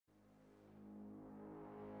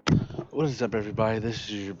What is up, everybody? This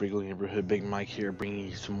is your big neighborhood Big Mike here, bringing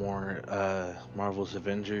you some more Marvel's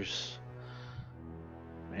Avengers.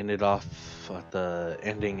 Ended off at the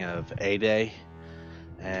ending of A-Day,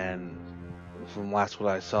 and from last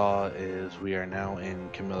what I saw is we are now in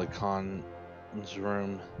Camilla Khan's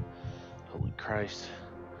room. Holy Christ!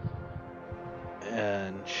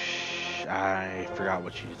 And I forgot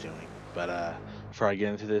what she's doing. But before I get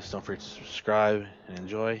into this, don't forget to subscribe and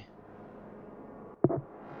enjoy.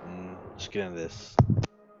 Let's get into this.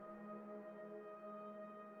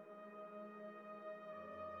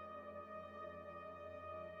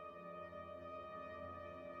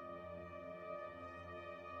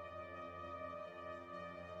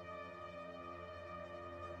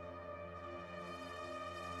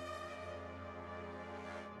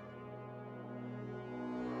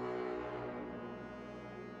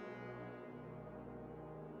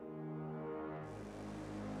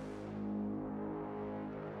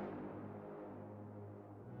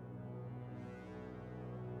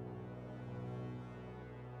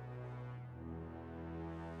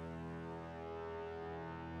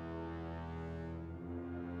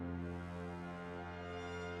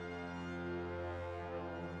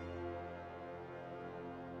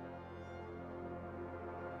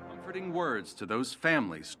 Comforting words to those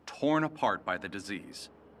families torn apart by the disease.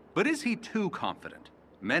 But is he too confident?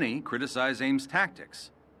 Many criticize AIM's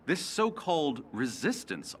tactics. This so-called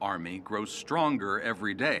resistance army grows stronger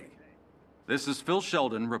every day. This is Phil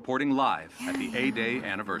Sheldon reporting live at the A-Day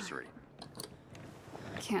anniversary.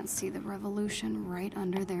 Can't see the revolution right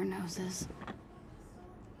under their noses.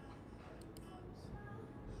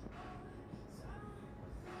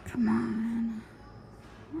 Come on.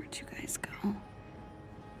 Where'd you guys go?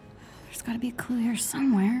 There's gotta be a clue here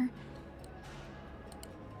somewhere.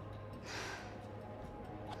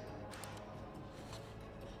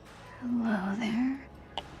 Hello there.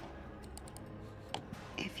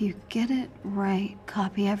 If you get it right,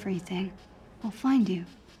 copy everything. We'll find you.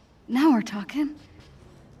 Now we're talking.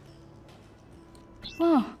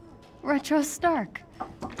 Whoa, Retro Stark.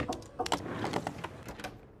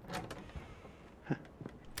 Do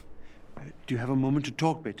you have a moment to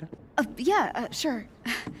talk, Beta? Yeah, sure.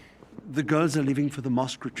 The girls are leaving for the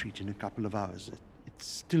mosque retreat in a couple of hours. It's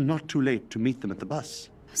still not too late to meet them at the bus.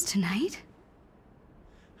 It was tonight?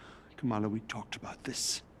 Kamala, we talked about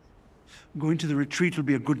this. Going to the retreat will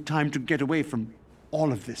be a good time to get away from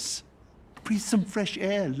all of this. Breathe some fresh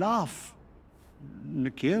air, laugh.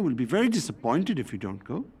 Nakia will be very disappointed if you don't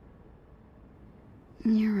go.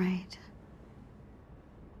 You're right.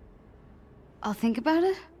 I'll think about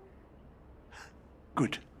it.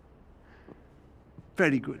 Good.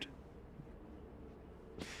 Very good.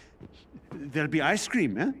 There'll be ice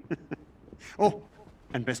cream, eh? Oh,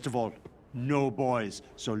 and best of all, no boys,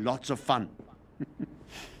 so lots of fun.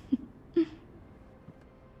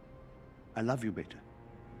 I love you, Beta.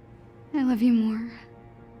 I love you more.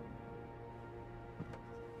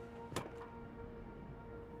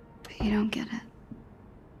 But you don't get it.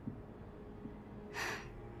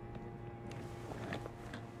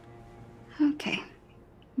 Okay,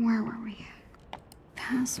 where were we?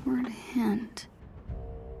 Password hint.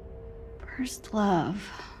 First love.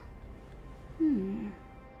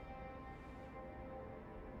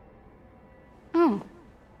 Oh.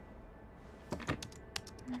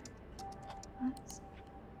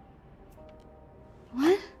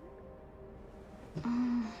 What?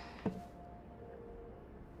 Oh.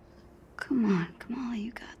 Come on, Kamala,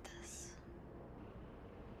 you got this.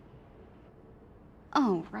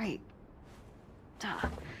 Oh, right. Duh.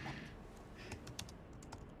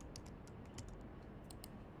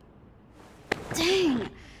 Dang!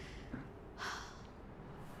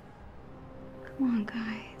 Come on,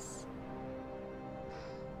 guys.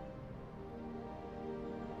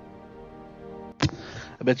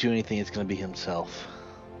 I bet you anything it's gonna be himself.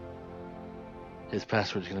 His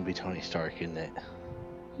password's gonna be Tony Stark, isn't it?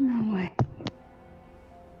 No way.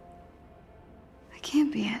 That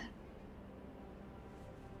can't be it.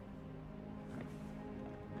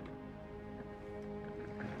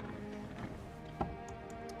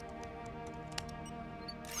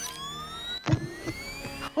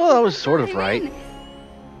 Well, that was sort of right.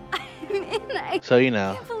 I'm in. So, you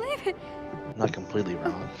know, can't believe it. not completely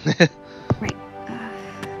wrong. Right.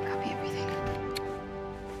 Copy everything.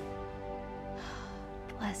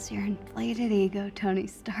 Bless your inflated ego, Tony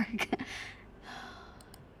Stark.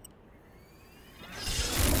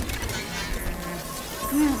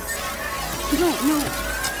 No. No.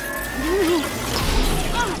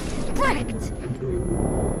 Ah, bricked!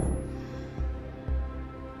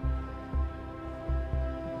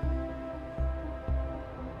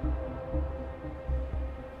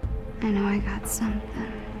 I know I got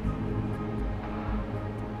something.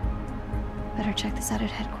 Better check this out at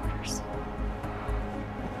headquarters.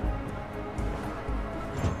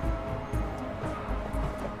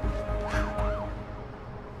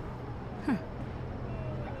 Huh.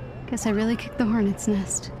 Guess I really kicked the hornet's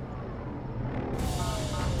nest.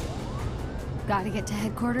 Gotta get to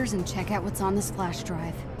headquarters and check out what's on this flash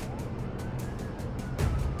drive.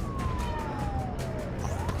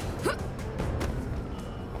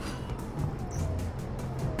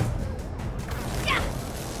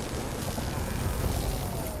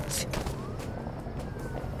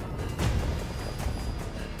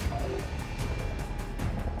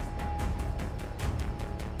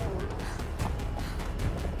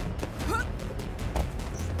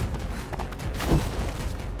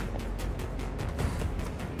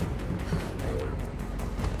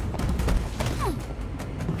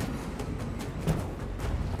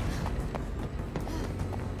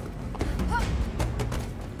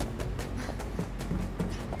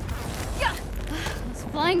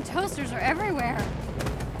 Flying toasters are everywhere.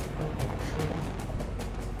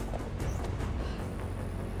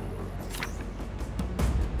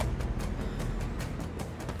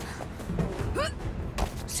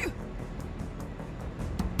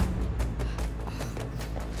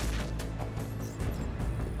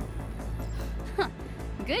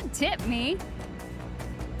 Good tip, me.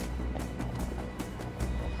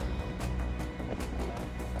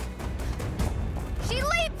 She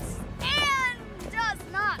leaps and does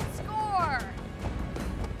not score.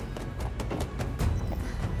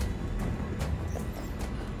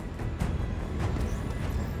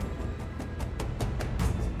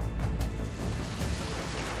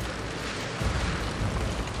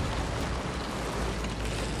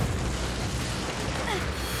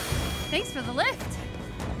 Thanks for the lift.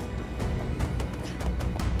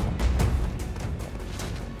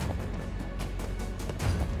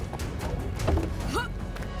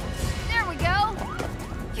 There we go.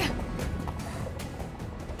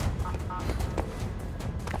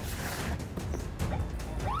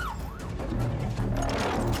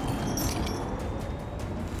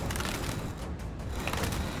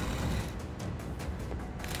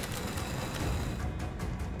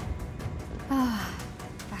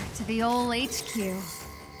 Back to the old HQ.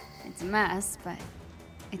 It's a mess, but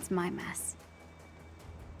it's my mess.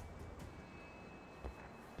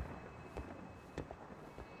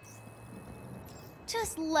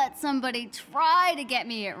 Just let somebody try to get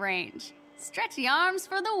me at range. Stretchy arms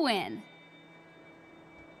for the win.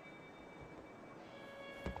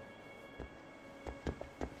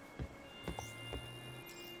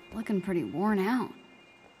 Looking pretty worn out.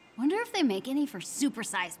 Wonder if they make any for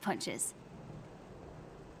supersized punches.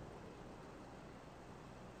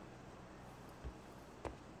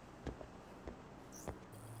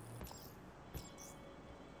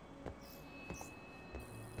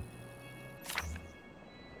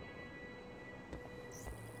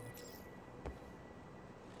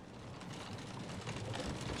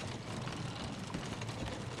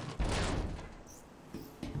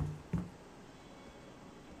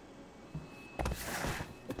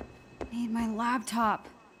 Need my laptop.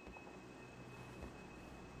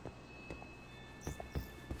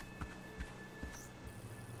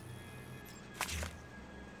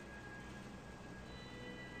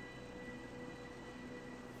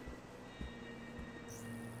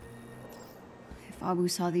 If Abu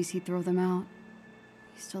saw these, he'd throw them out.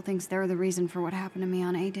 He still thinks they're the reason for what happened to me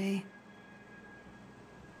on A-Day.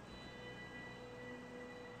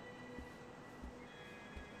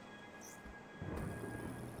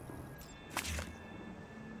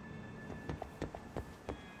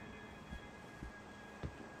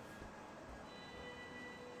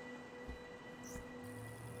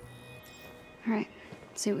 All right,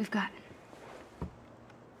 let's see what we've got.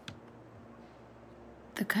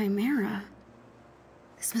 The Chimera?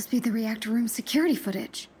 This must be the reactor room security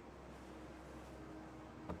footage.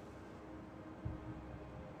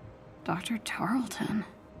 Dr. Tarleton.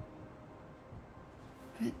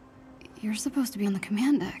 But you're supposed to be on the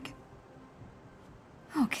command deck.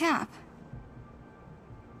 Oh, Cap.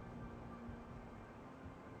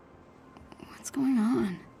 What's going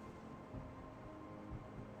on?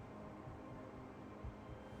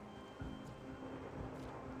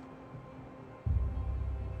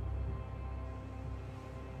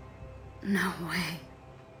 No way.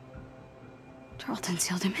 Tarleton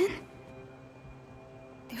sealed him in?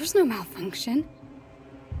 There's no malfunction.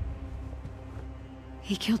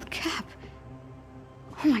 He killed Cap.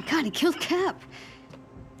 Oh my god, he killed Cap.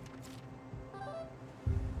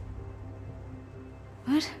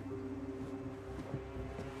 What?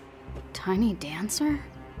 Tiny dancer?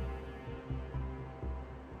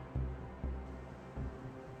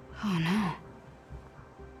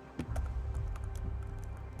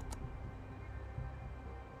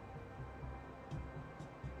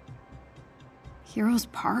 Heroes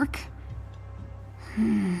Park?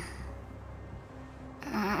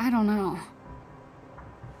 I don't know.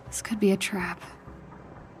 This could be a trap.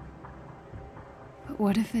 But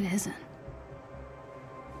what if it isn't?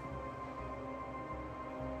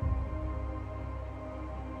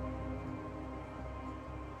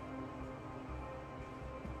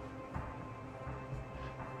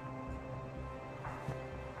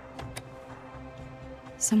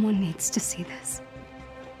 Someone needs to see this.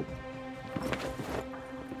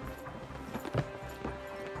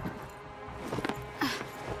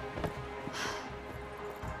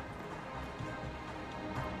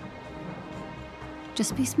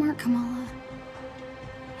 Just be smart, Kamala.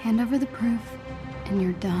 Hand over the proof, and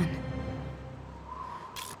you're done.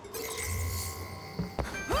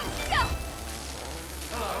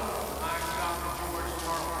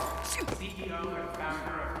 CEO and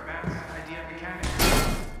founder of Advanced Idea Mechanics.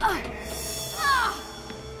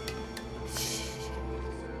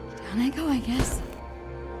 Down I go, I guess.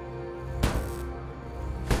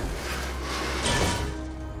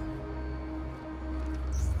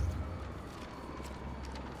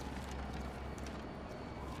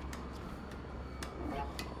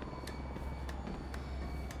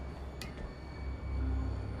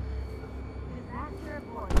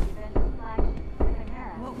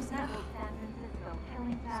 What was that?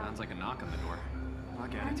 Sounds like a knock on the door.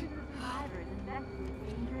 Look at it.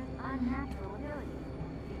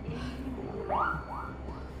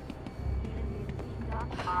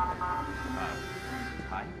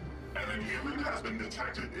 Hi. An inhuman has been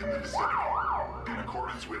detected in the vicinity. In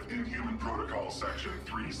accordance with Inhuman Protocol Section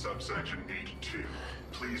 3, Subsection H2,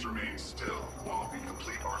 please remain still while we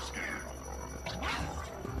complete our scan.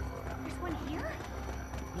 There's one here?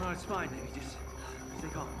 No, it's fine, baby. Just stay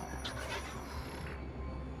calm.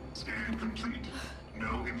 Scan complete.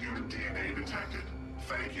 No inhuman DNA detected.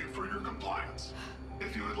 Thank you for your compliance.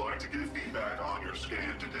 If you would like to give feedback on your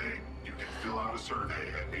scan today, you can fill out a survey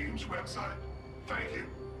at AIM's website. Thank you.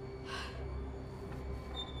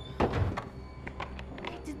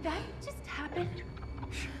 Did that just happen?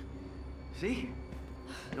 See?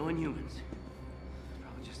 No inhumans.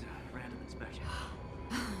 Probably just a random inspection.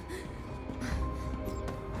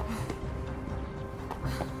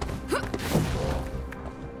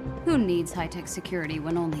 Who needs high-tech security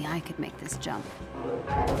when only I could make this jump?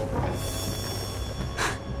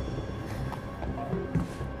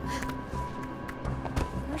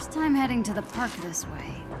 First time heading to the park this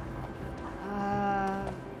way.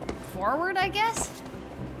 Forward, I guess?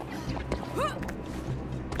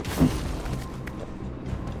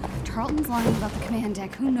 If Tarleton's lying about the command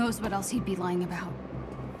deck, who knows what else he'd be lying about?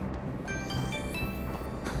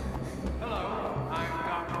 Hello, I'm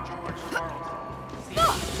Dr. George Tarleton.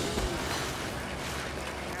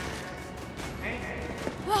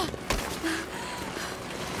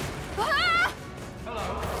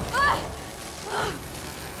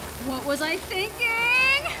 What was I thinking?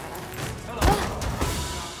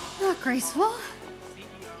 Not graceful,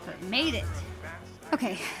 but made it.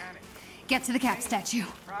 Okay, get to the cap statue.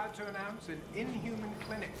 Proud to announce an Inhuman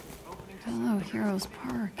clinic opening. Hello, Heroes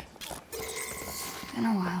Park. Been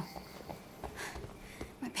a while.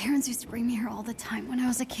 My parents used to bring me here all the time when I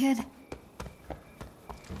was a kid.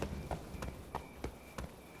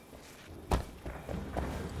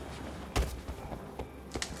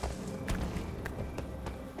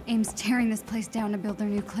 AIM's tearing this place down to build their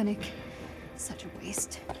new clinic. Such a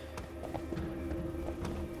waste.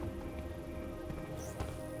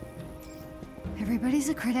 Everybody's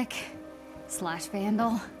a critic slash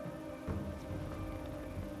vandal.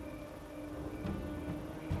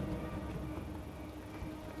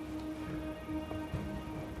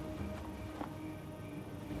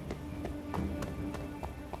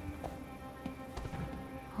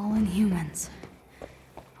 All Inhumans.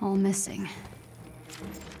 All missing.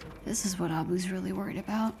 This is what Abu's really worried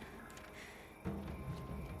about.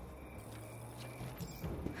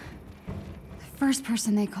 The first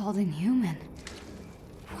person they called Inhuman.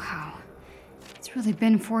 Wow. It's really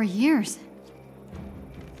been 4 years.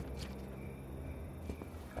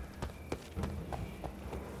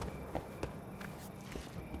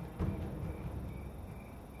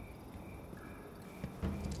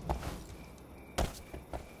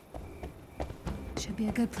 Should be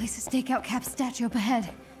a good place to stake out Cap's statue up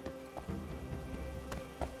ahead.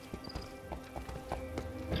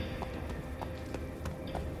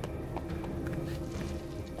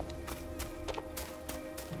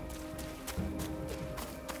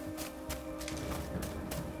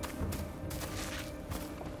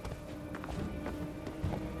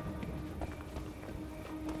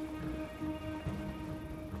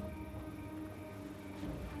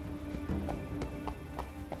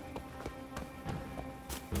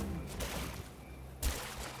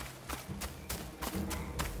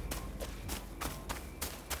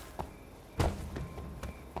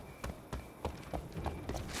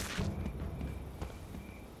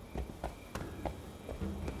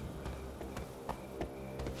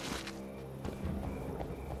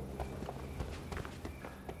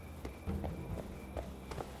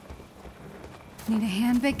 Need a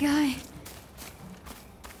hand, big guy?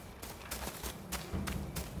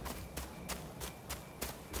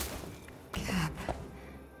 Cap.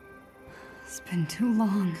 It's been too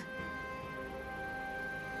long.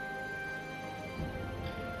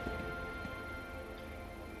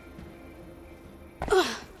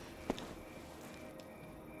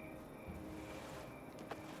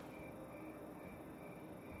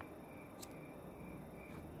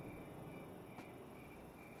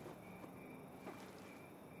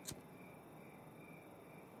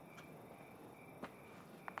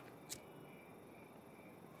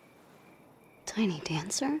 Tiny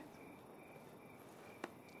dancer?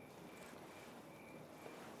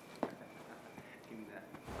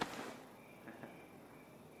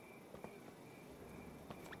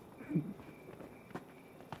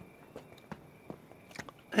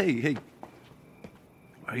 Hey. Where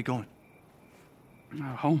are you going?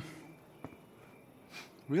 Home.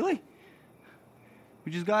 Really?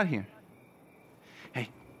 We just got here. Hey,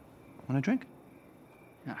 want a drink?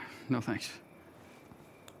 Yeah, no thanks.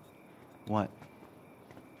 What?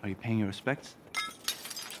 Are you paying your respects?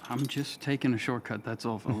 I'm just taking a shortcut, that's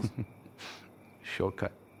all, fellas.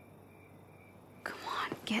 Shortcut. Come on,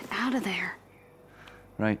 get out of there.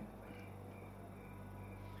 Right.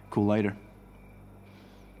 Cool lighter.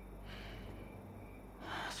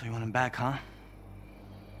 So you want him back, huh?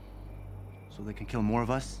 So they can kill more of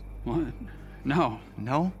us? What? No.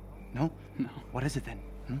 No? No? No. What is it then?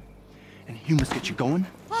 Hmm? And humans get you going?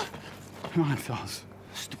 Come on, fellas.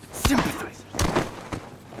 Stupid sympathizers.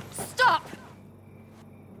 Stop!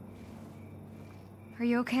 Are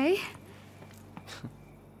you okay?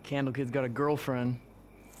 Candle Kid's got a girlfriend.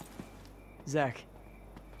 Zach,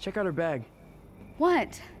 check out her bag.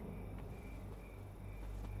 What?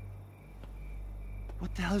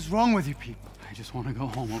 What the hell is wrong with you people? I just want to go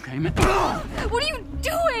home, okay, man? What are you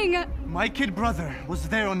doing? My kid brother was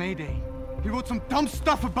there on A-Day. He wrote some dumb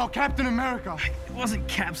stuff about Captain America. It wasn't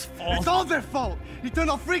Cap's fault. It's all their fault. He turned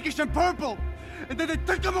all freakish and purple. And then they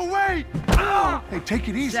took him away. Hey, take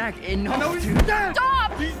it easy. Zach, enough, No, he's dude. dead.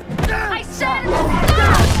 Stop! He's dead. I said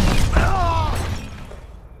stop!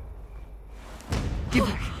 Give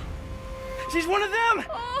her. She's one of them!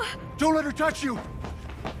 Don't let her touch you.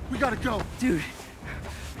 We gotta go. Dude,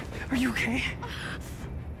 are you okay?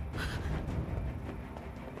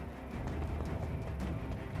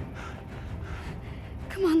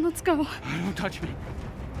 Come on, let's go. Don't touch me.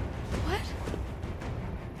 What?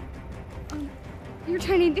 You're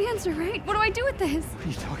Tiny Dancer, right? What do I do with this? What are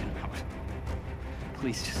you talking about?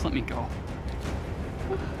 Please, just let me go.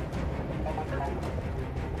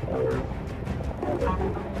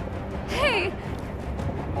 Hey!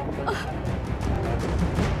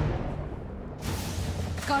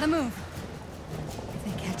 Gotta move. If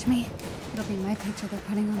they catch me, it'll be my picture they're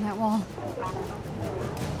putting on that wall.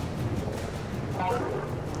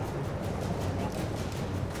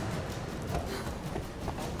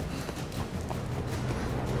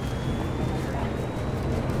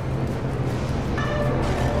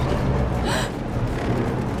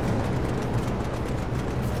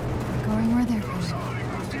 Going where they're going.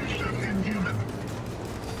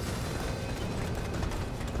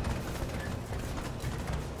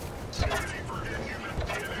 Scanning for inhuman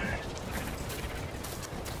DNA.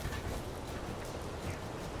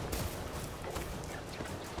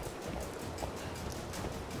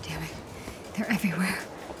 Damn it. They're everywhere.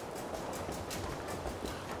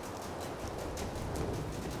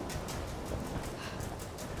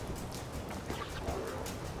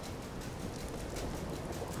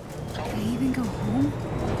 Can I even go home?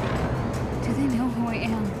 Do they know who I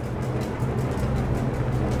am?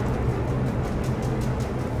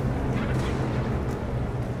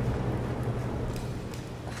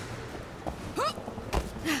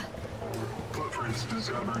 Footprints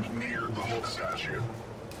discovered near the Hulk statue.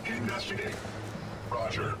 Investigate.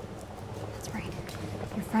 Roger. That's right.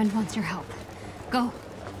 Your friend wants your help. Go.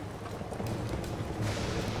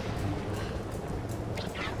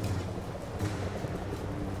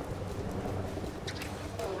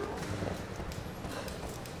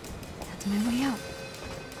 That's my way out.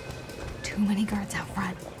 Too many guards out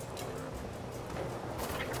front.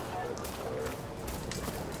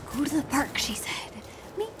 Go to the park, she said.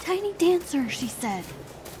 Meet Tiny Dancer, she said.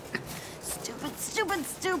 Stupid, stupid,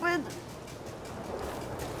 stupid.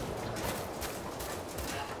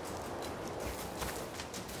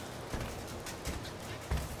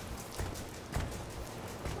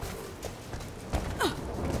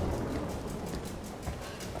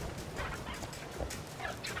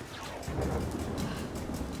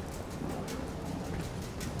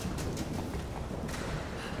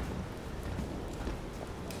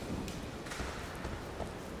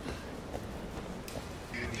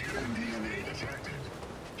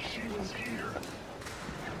 weapons here.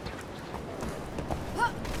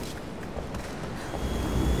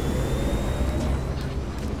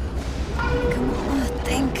 Come on,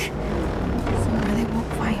 think. Somewhere they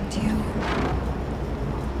won't find you.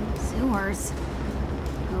 Sewers.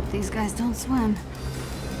 Hope these guys don't swim.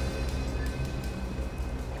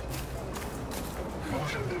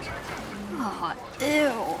 Oh,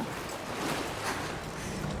 ew.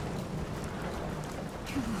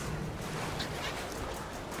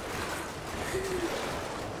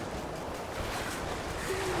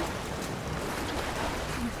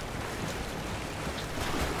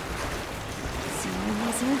 Sewer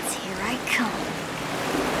lizards, here I come.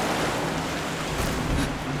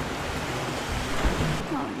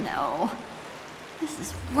 Oh no. This is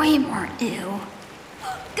way more ew.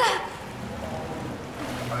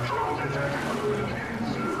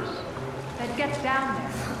 Then get down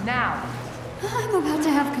there, now. I'm about to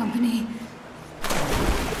have company.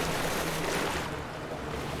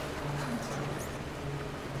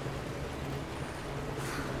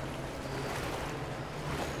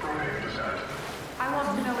 I want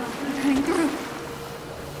to know what's Cutting through.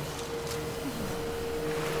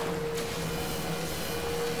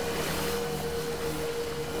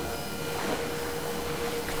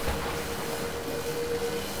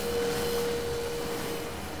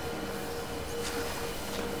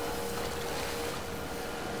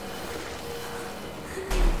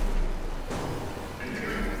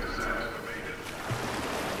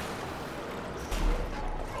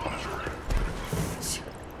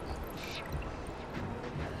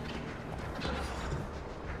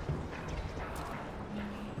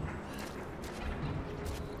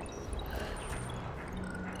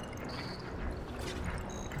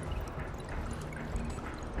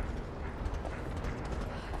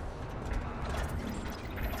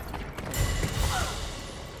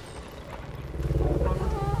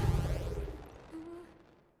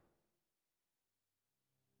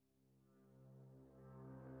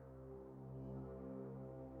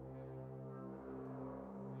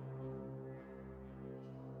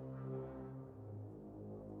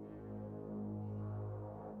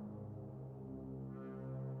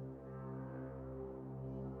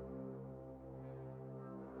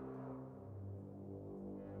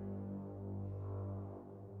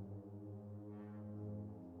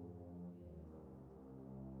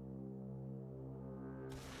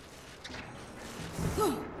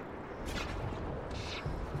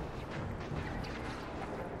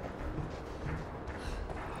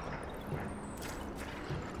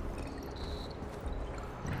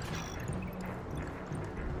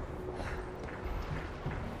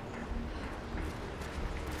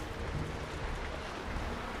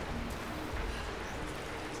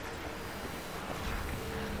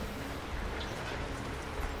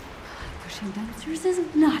 Pushing dumpsters is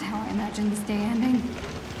not how I imagined this day ending.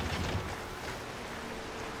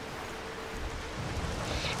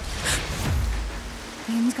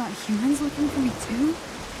 Game's got humans looking for me too?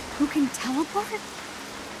 Who can teleport?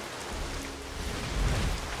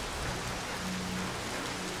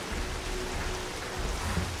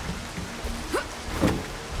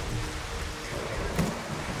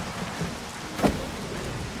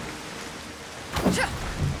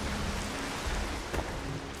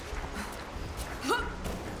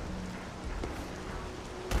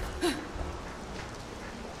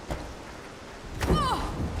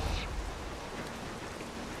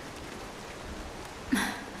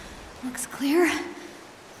 Looks clear.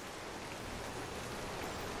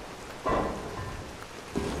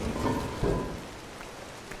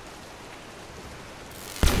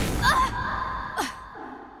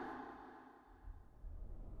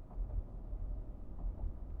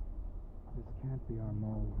 This can't be our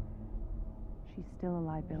mole. She's still a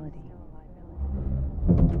liability.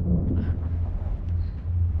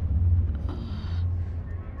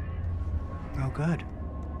 Oh, good.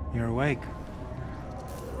 You're awake.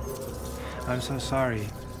 I'm so sorry.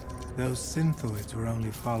 Those synthoids were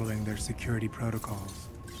only following their security protocols.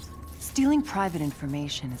 Stealing private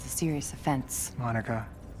information is a serious offense. Monica,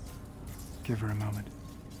 give her a moment.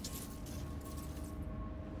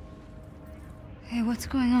 Hey, what's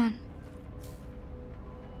going on?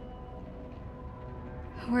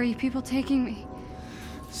 Where are you people taking me?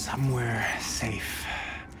 Somewhere safe.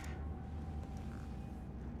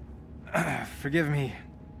 Forgive me.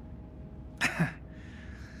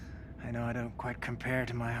 I know I don't quite compare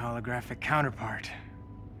to my holographic counterpart,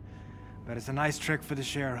 but it's a nice trick for the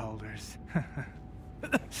shareholders.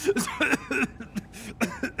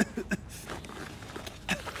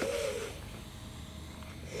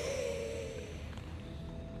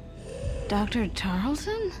 Dr.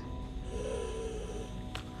 Tarleton?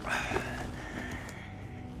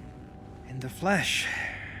 the flesh.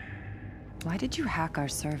 Why did you hack our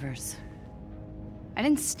servers? I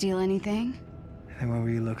didn't steal anything. And what were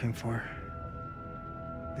you looking for?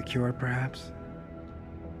 The cure, perhaps?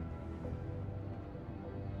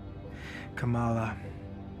 Kamala,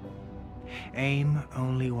 AIM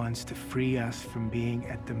only wants to free us from being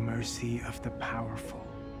at the mercy of the powerful.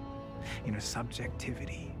 You know,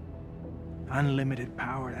 subjectivity. Unlimited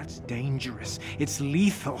power, that's dangerous. It's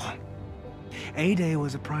lethal. A-Day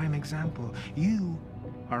was a prime example. You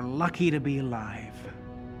are lucky to be alive.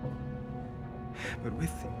 But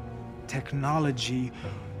with technology,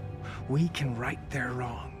 we can right their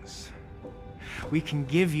wrongs. We can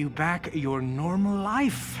give you back your normal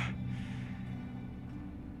life.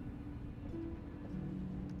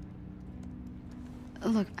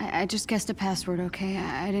 Look, I just guessed a password, okay?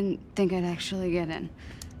 I didn't think I'd actually get in.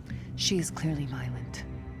 She is clearly violent.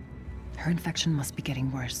 Her infection must be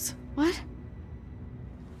getting worse. What?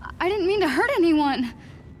 I didn't mean to hurt anyone.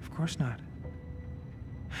 Of course not.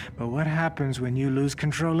 But what happens when you lose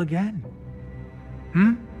control again?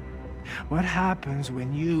 What happens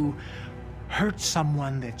when you hurt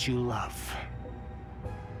someone that you love?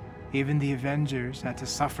 Even the Avengers had to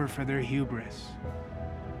suffer for their hubris.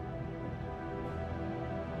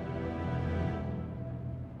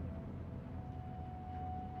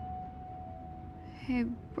 Hey,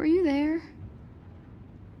 were you there?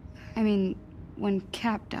 I mean, when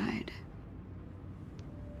Cap died.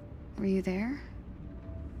 Were you there?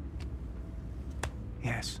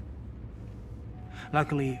 Yes.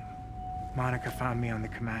 Luckily, Monica found me on the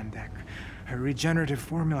command deck. Her regenerative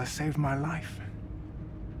formula saved my life.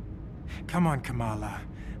 Come on, Kamala.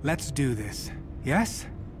 Let's do this. Yes?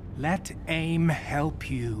 Let AIM help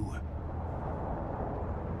you.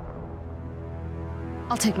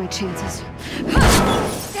 I'll take my chances.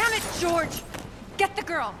 Damn it, George! Get the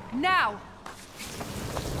girl, now!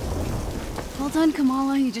 Well done,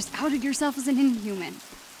 Kamala. You just outed yourself as an inhuman.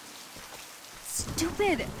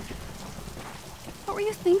 Stupid! What were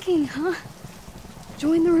you thinking, huh?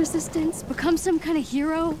 Join the Resistance? Become some kind of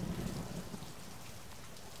hero?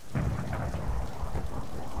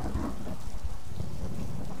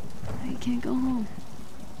 I can't go home.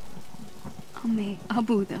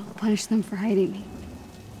 Abu, they'll punish them for hiding me.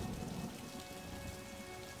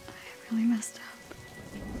 I really messed up.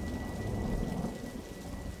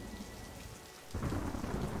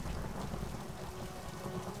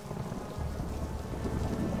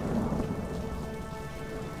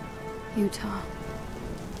 Utah.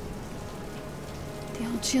 The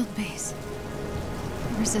old shield base.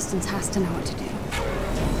 The Resistance has to know what to do.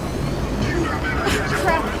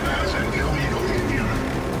 Crap!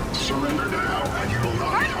 Surrender now, and you will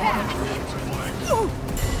not be harmed.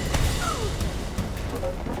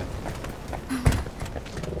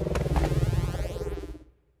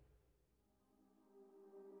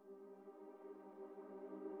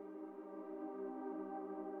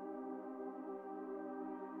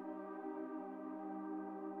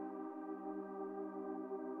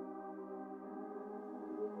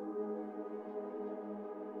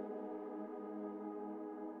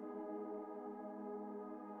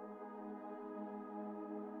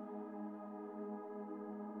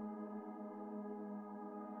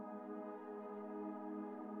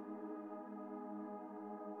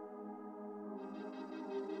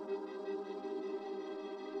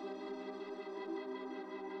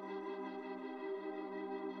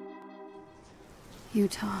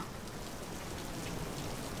 Utah.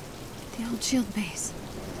 The old shield base.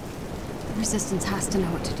 The Resistance has to know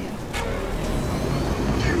what to do.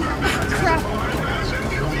 Crap! As an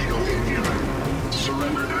illegal inhuman.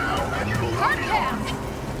 Surrender now, and you will not be harmed.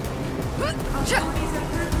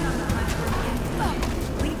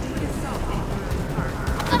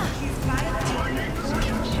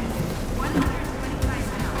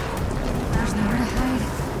 There's nowhere to hide.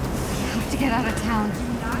 I have to get out of town.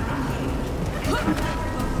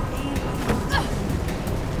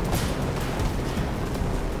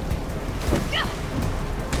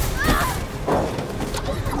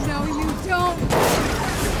 No, you don't!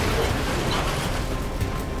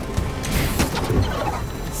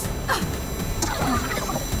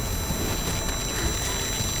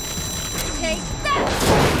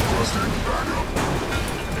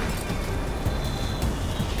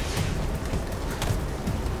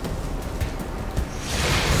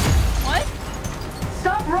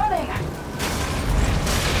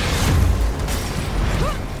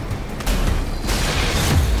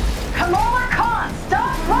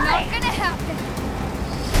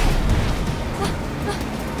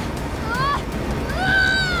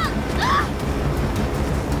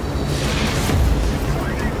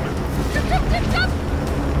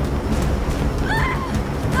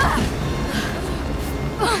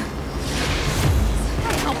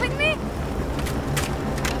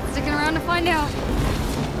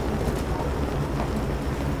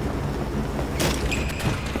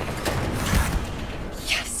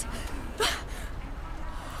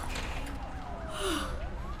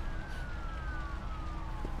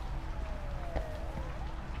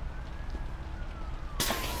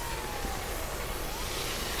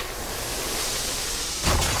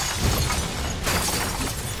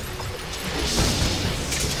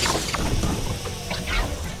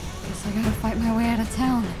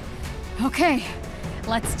 Okay,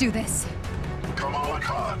 let's do this. Kamala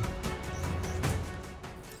Khan.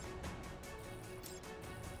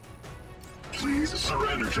 Please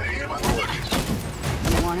surrender to AIM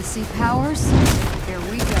authorities. You wanna see powers? Here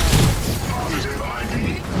we go. Positive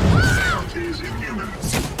ID. Sound is inhuman.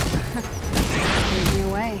 Lead me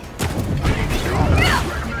away.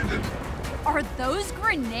 Recommended. Are those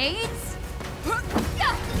grenades?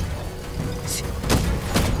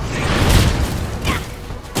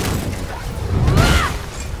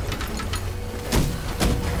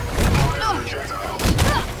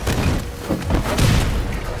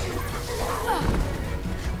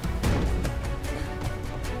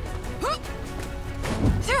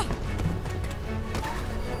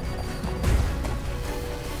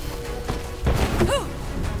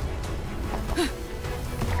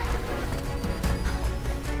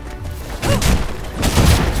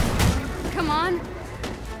 Come on.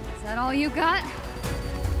 Is that all you got?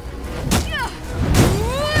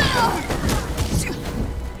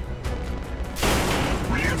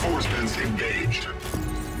 Reinforcements engaged.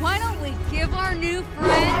 Why don't we give our new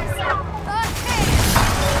friends a taste?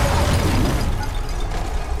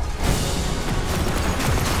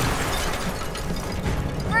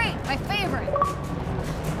 Great, my favorite.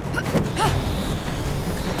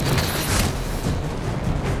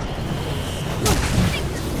 Think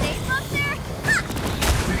it's safe up there?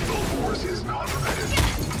 Lethal force is not permitted.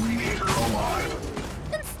 We need her alive.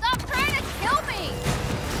 Then stop trying to kill me!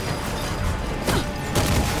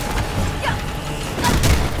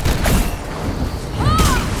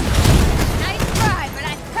 Nice try, but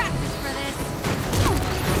I practiced for this.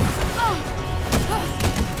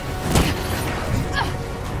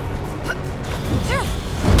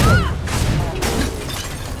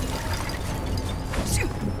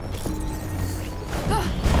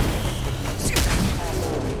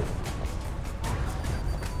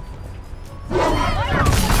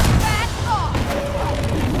 Back off!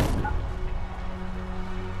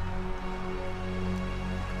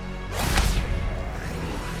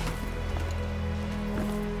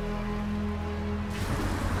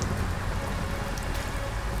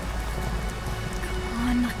 Come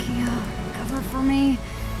on, Nakia. Cover for me.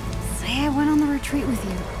 Say I went on the retreat with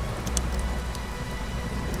you.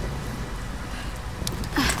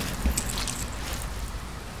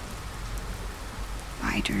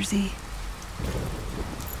 Bye, Jersey.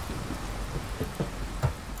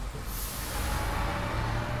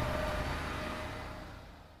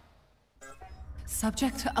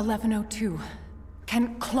 Subject 1102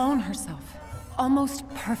 can clone herself almost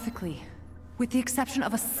perfectly, with the exception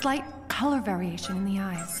of a slight color variation in the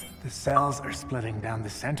eyes. The cells are splitting down the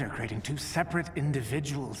center, creating two separate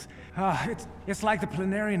individuals. It's like the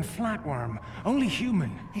planarian flatworm, only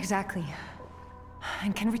human. Exactly.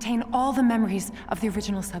 And can retain all the memories of the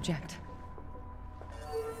original subject.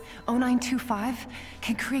 0925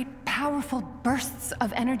 can create powerful bursts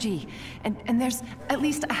of energy, and there's at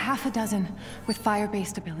least a half a dozen with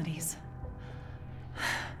fire-based abilities.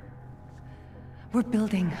 We're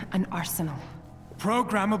building an arsenal.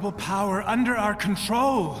 Programmable power under our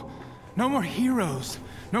control. No more heroes,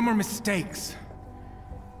 no more mistakes.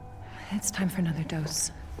 It's time for another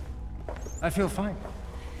dose. I feel fine.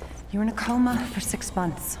 You were in a coma for 6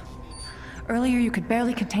 months. Earlier, you could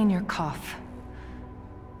barely contain your cough.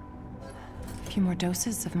 A few more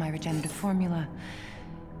doses of my regenerative formula,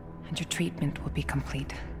 and your treatment will be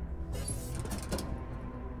complete.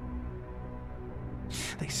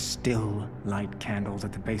 They still light candles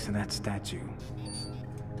at the base of that statue.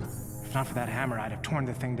 If not for that hammer, I'd have torn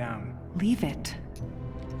the thing down. Leave it.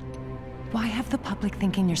 Why have the public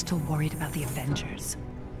thinking you're still worried about the Avengers?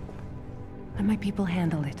 Let my people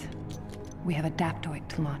handle it. We have Adaptoid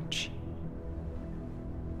to launch.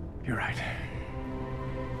 You're right.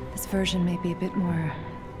 This version may be a bit more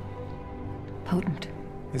potent.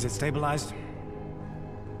 Is it stabilized?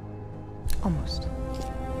 Almost.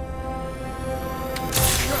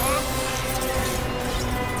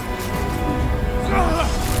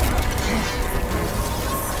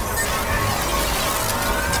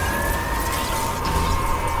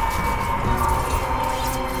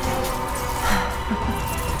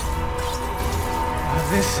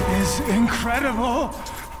 This is incredible!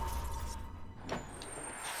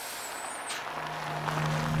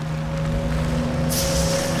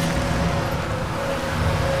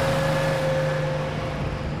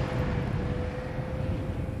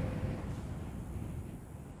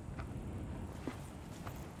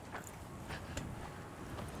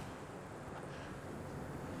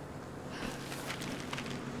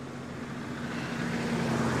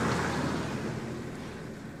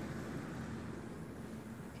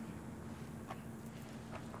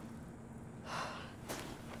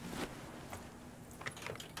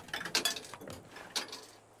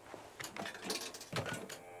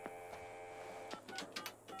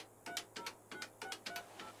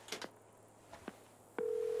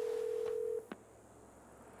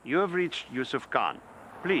 You have reached Yusuf Khan.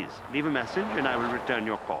 Please, leave a message and I will return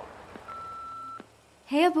your call.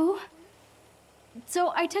 Hey, Abu.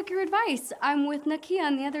 So I took your advice. I'm with Nakia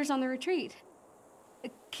and the others on the retreat.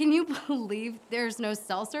 Can you believe there's no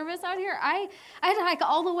cell service out here? I had to hike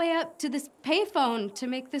all the way up to this payphone to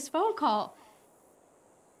make this phone call.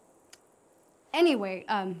 Anyway,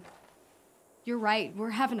 you're right. We're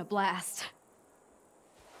having a blast.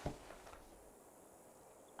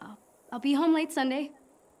 I'll be home late Sunday.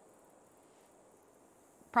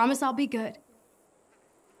 Promise I'll be good.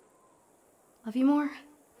 Love you more.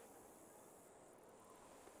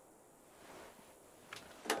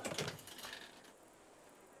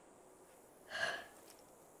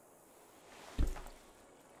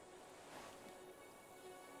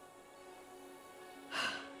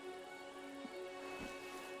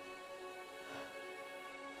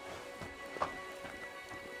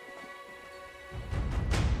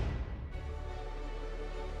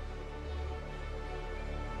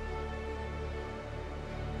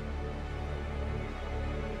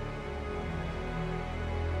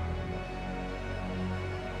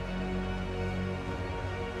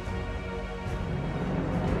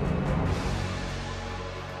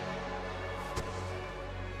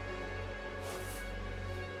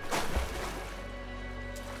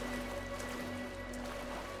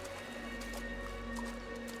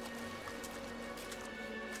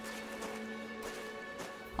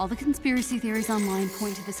 All the conspiracy theories online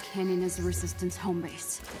point to this canyon as the Resistance home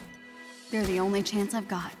base. They're the only chance I've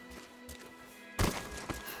got.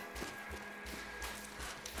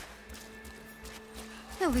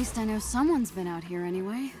 At least I know someone's been out here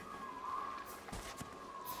anyway.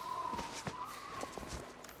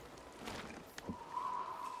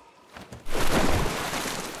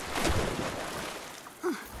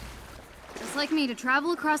 Huh. Just like me to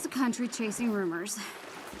travel across the country chasing rumors.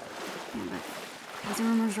 Yeah, but these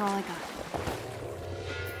rumors are all I got.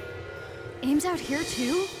 Aim's out here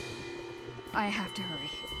too? I have to hurry.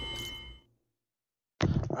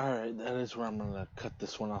 Alright, that is where I'm going to cut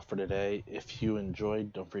this one off for today. If you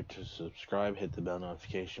enjoyed, don't forget to subscribe, hit the bell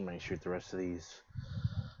notification, make sure the rest of these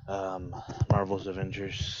Marvel's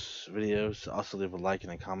Avengers videos. Also leave a like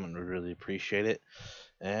and a comment, we really appreciate it.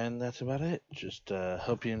 And that's about it. Just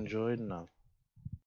hope you enjoyed, and I'll